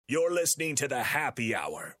You're listening to the Happy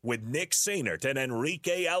Hour with Nick Sainert and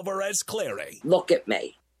Enrique Alvarez Clary. Look at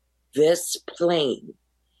me. This plane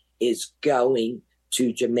is going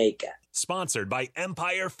to Jamaica. Sponsored by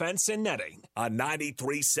Empire Fence and Netting on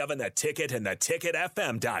 93.7 The Ticket and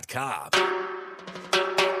theticketfm.com.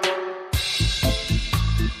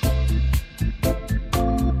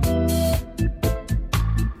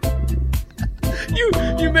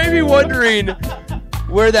 You may be wondering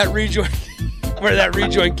where that rejoin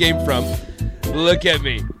came from. Look at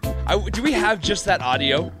me. Do we have just that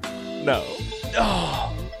audio? No.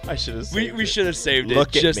 Oh, I should have. We should have saved it.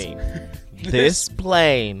 Look at me. This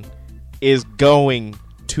plane is going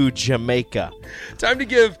to Jamaica. Time to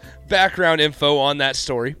give background info on that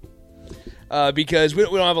story, because we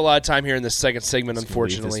don't have a lot of time here in this second segment.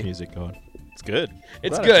 Unfortunately, Leave this music going. It's good.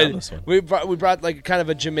 It's good. We brought like kind of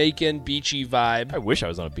a Jamaican beachy vibe. I wish I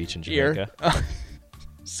was on a beach in Jamaica.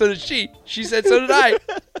 So did she. She said so did I.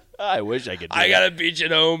 I wish I could do I got a beach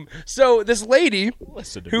at home. So this lady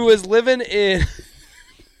who was living in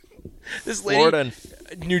Florida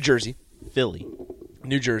and New Jersey. Philly.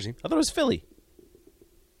 New Jersey. I thought it was Philly.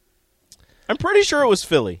 I'm pretty sure it was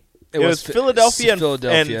Philly. It was Philadelphia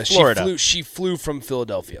and Florida. She flew from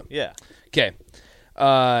Philadelphia. Yeah. Okay.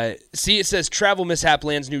 See, it says travel mishap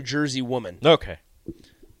lands New Jersey woman. Okay.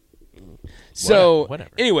 So,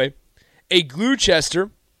 whatever. Anyway, a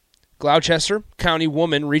Gloucester County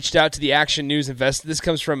woman reached out to the Action News This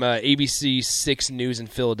comes from ABC 6 News in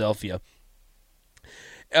Philadelphia.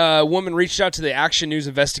 A woman reached out to the Action News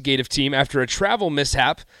investigative team after a travel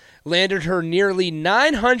mishap landed her nearly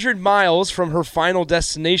 900 miles from her final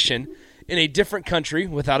destination in a different country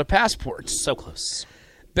without a passport. So close.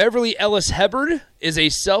 Beverly Ellis Hubbard is a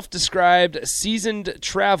self-described seasoned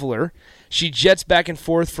traveler. She jets back and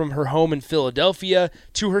forth from her home in Philadelphia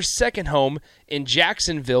to her second home in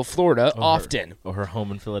Jacksonville, Florida, often. Her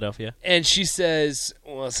home in Philadelphia? And she says,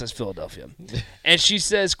 well, it says Philadelphia. And she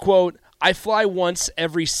says, quote, I fly once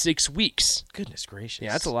every 6 weeks. Goodness gracious.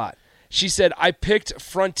 Yeah, that's a lot. She said, I picked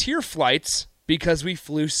Frontier flights because we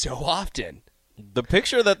flew so often. The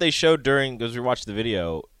picture that they showed because we watched the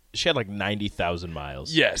video, she had like 90,000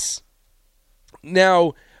 miles. Yes.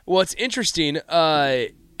 Now, what's interesting,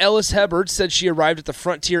 Ellis Hubbard said she arrived at the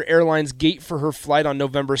Frontier Airlines gate for her flight on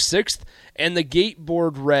November 6th, and the gate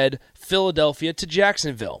board read Philadelphia to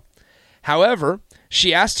Jacksonville. However,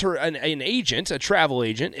 she asked an agent, a travel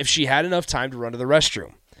agent, if she had enough time to run to the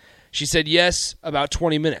restroom. She said yes, about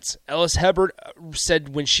 20 minutes. Ellis Hubbard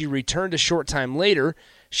said when she returned a short time later,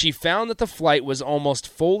 she found that the flight was almost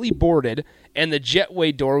fully boarded and the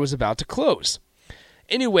jetway door was about to close.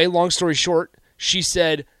 Anyway, long story short, she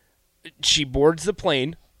said she boards the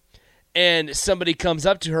plane and somebody comes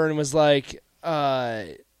up to her and was like,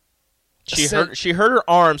 She hurt her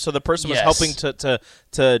arm, so the person was helping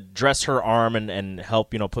to dress her arm and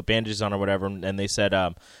help, put bandages on or whatever. And they said,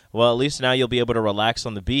 well, at least now you'll be able to relax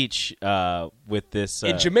on the beach with this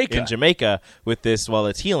in Jamaica with this while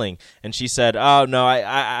it's healing. And she said, oh no,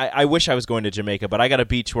 I wish I was going to Jamaica, but I got a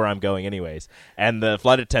beach where I'm going anyways. And the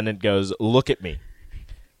flight attendant goes, look at me,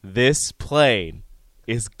 this plane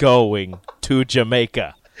is going to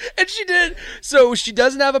Jamaica. And she did. So she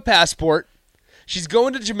doesn't have a passport. She's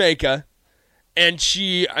going to Jamaica. And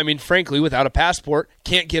she, frankly, without a passport,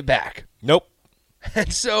 can't get back. Nope.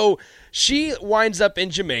 And so she winds up in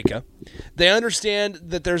Jamaica. They understand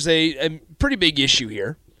that there's a pretty big issue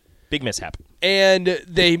here. Big mishap. And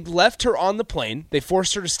they left her on the plane. They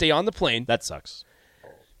forced her to stay on the plane. That sucks.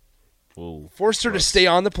 Ooh, forced her to stay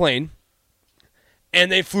on the plane.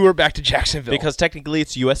 And they flew her back to Jacksonville. Because technically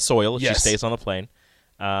it's U.S. soil if she stays on the plane.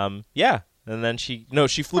 Yeah. And then she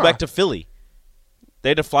flew back to Philly. They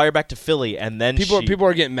had to fly her back to Philly, and then people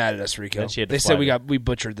are getting mad at us, Rico. They said we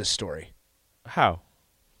butchered this story. How?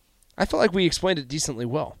 I felt like we explained it decently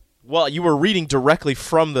well. Well, you were reading directly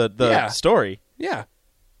from the story. Yeah.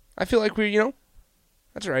 I feel like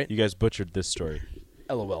that's right. You guys butchered this story.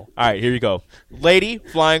 LOL. All right, here you go. Lady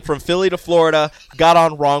flying from Philly to Florida, got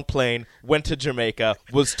on wrong plane, went to Jamaica,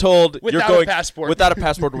 was told without a passport. Without a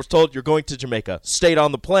passport, was told you're going to Jamaica. Stayed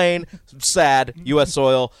on the plane, sad, U.S.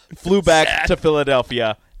 soil, flew back to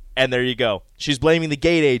Philadelphia, and there you go. She's blaming the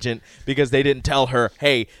gate agent because they didn't tell her,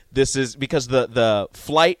 hey, this is because the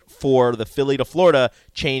flight for the Philly to Florida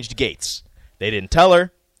changed gates. They didn't tell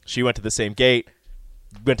her. She went to the same gate,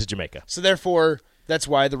 went to Jamaica. So therefore, that's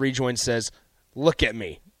why the rejoin says, look at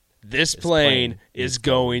me. This plane is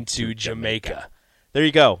going to Jamaica. There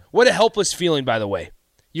you go. What a helpless feeling, by the way.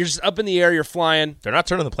 You're just up in the air. You're flying. They're not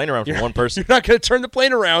turning the plane around for one person. You're not going to turn the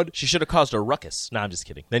plane around. She should have caused a ruckus. No, I'm just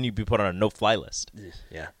kidding. Then you'd be put on a no-fly list.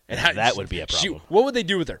 Yeah. And that would be a problem. What would they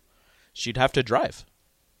do with her? She'd have to drive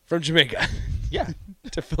From Jamaica Yeah.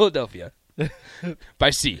 to Philadelphia by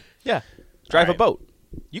sea. Yeah. Drive All a right. boat.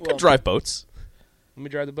 You can drive boats. Let me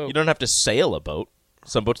drive the boat. You don't have to sail a boat.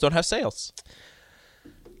 Some boats don't have sails.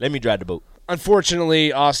 Let me drive the boat.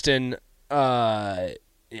 Unfortunately, Austin, Thunder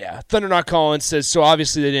Not Calling says, so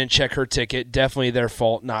obviously they didn't check her ticket. Definitely their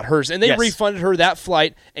fault, not hers. And they Yes. refunded her that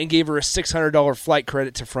flight and gave her a $600 flight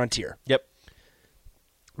credit to Frontier. Yep.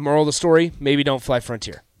 Moral of the story, maybe don't fly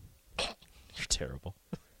Frontier. You're terrible.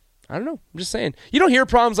 I don't know. I'm just saying. You don't hear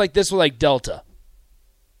problems like this with like Delta.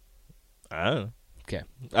 I don't know. Okay.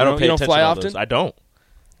 I don't pay you don't attention fly to all often? those. I don't.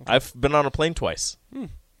 I've been on a plane twice.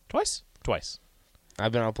 Twice? Twice.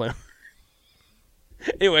 I've been on a plane.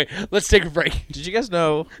 Anyway, let's take a break. Did you guys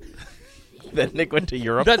know that Nick went to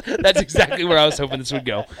Europe? That's exactly where I was hoping this would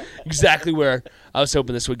go. Exactly where I was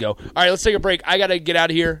hoping this would go. All right, let's take a break. I got to get out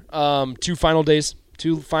of here. 2 final days.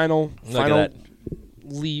 2 final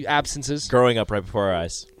leave absences. Growing up right before our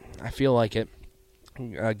eyes. I feel like it.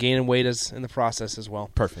 Gaining weight is in the process as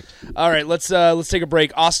well. Perfect. All right, let's take a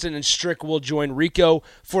break. Austin and Strick will join Rico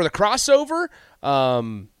for the crossover.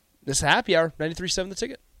 This is Happy Hour, 93.7 The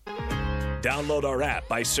Ticket. Download our app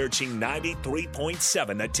by searching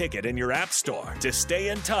 93.7 The Ticket in your app store to stay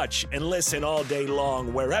in touch and listen all day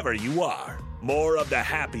long wherever you are. More of the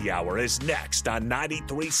Happy Hour is next on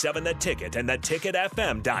 93.7 The Ticket and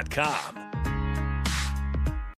theticketfm.com.